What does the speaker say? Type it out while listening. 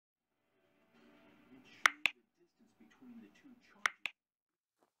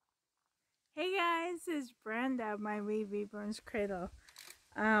Hey guys, it's Brenda, my wee Reborn's Cradle.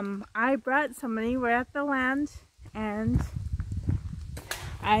 I brought somebody, we're at the land, and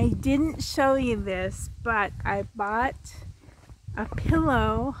I didn't show you this, but I bought a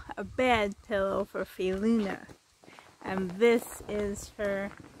pillow, a bed pillow for Luna. And this is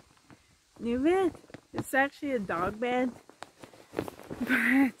her new bed. It's actually a dog bed,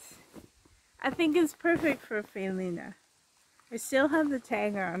 but I think it's perfect for Luna. I still have the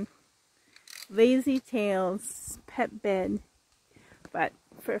tag on. Lazy Tails pet bed, but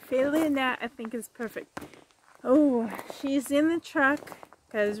for Luna I think it's perfect. Oh, she's in the truck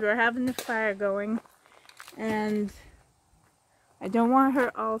because we're having the fire going, and I don't want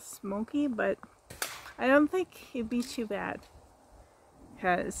her all smoky, but I don't think it'd be too bad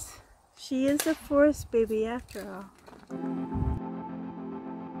because she is a forest baby after all.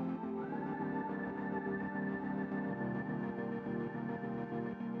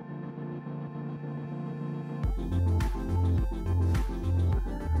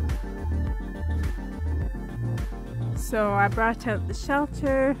 So I brought out the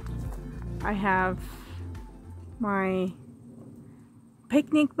shelter. I have my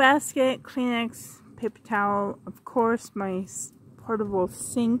picnic basket, Kleenex, paper towel, of course my portable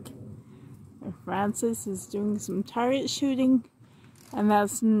sink. And Francis is doing some target shooting, and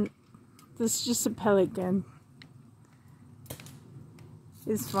that's just a pellet gun.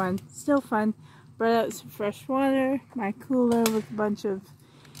 It's fun, still fun. Brought out some fresh water, my cooler with a bunch of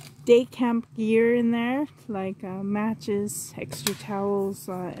day camp gear in there, like matches, extra towels,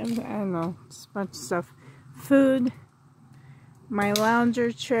 I don't know, just a bunch of stuff. Food, my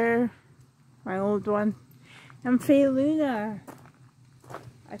lounger chair, my old one, and Luna.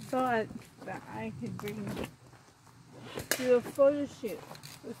 I thought that I could do a photo shoot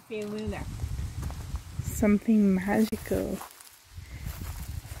with Luna. Something magical.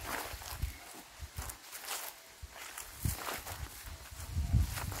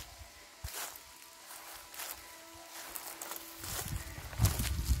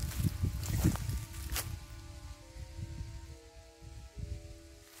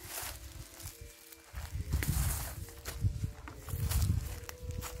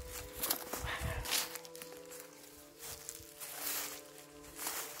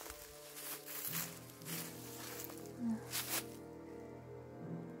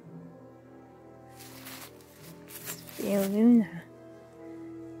 Luna.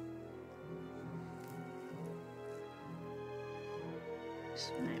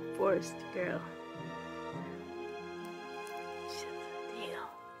 She's my forest girl. She's a deal.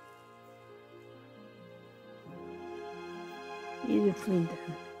 Beautifully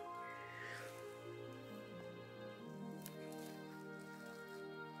done.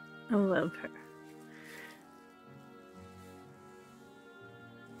 I love her.